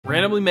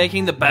randomly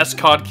making the best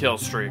COD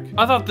Killstreak.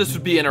 I thought this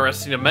would be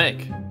interesting to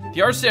make. The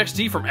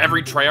RCXD from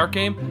every Treyarch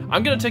game,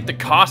 I'm gonna take the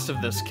cost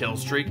of this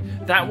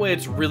killstreak, that way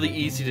it's really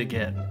easy to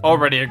get.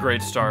 Already a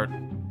great start.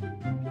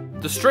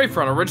 The Strafe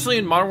Run, originally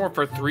in Modern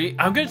Warfare 3,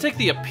 I'm gonna take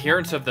the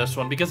appearance of this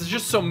one because it's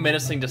just so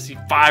menacing to see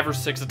 5 or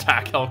 6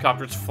 attack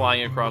helicopters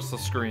flying across the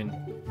screen.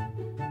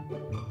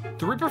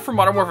 The Reaper from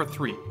Modern Warfare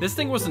 3. This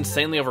thing was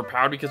insanely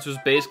overpowered because it was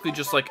basically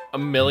just like a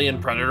million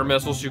Predator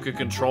missiles you could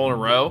control in a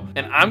row,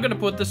 and I'm gonna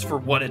put this for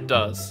what it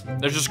does.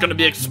 There's just gonna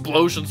be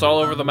explosions all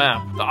over the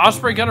map. The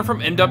Osprey Gunner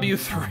from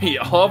MW3.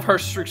 All of our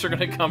streaks are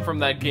gonna come from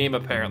that game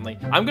apparently.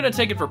 I'm gonna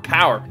take it for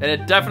power, and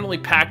it definitely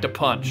packed a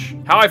punch.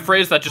 How I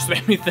phrased that just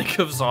made me think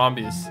of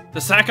zombies. The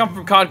SATCOM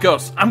from COD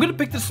Ghosts. I'm gonna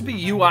pick this to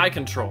be UI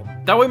control.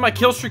 That way my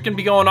killstreak can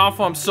be going off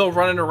while I'm still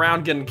running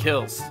around getting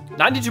kills.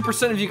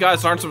 92% of you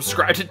guys aren't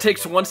subscribed. It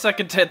takes 1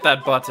 second to hit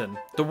that button.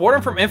 The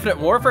Warden from Infinite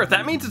Warfare,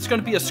 that means it's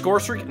going to be a score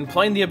streak, and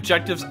playing the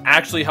objectives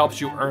actually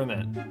helps you earn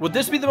it. Would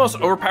this be the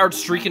most overpowered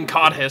streak in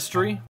COD history?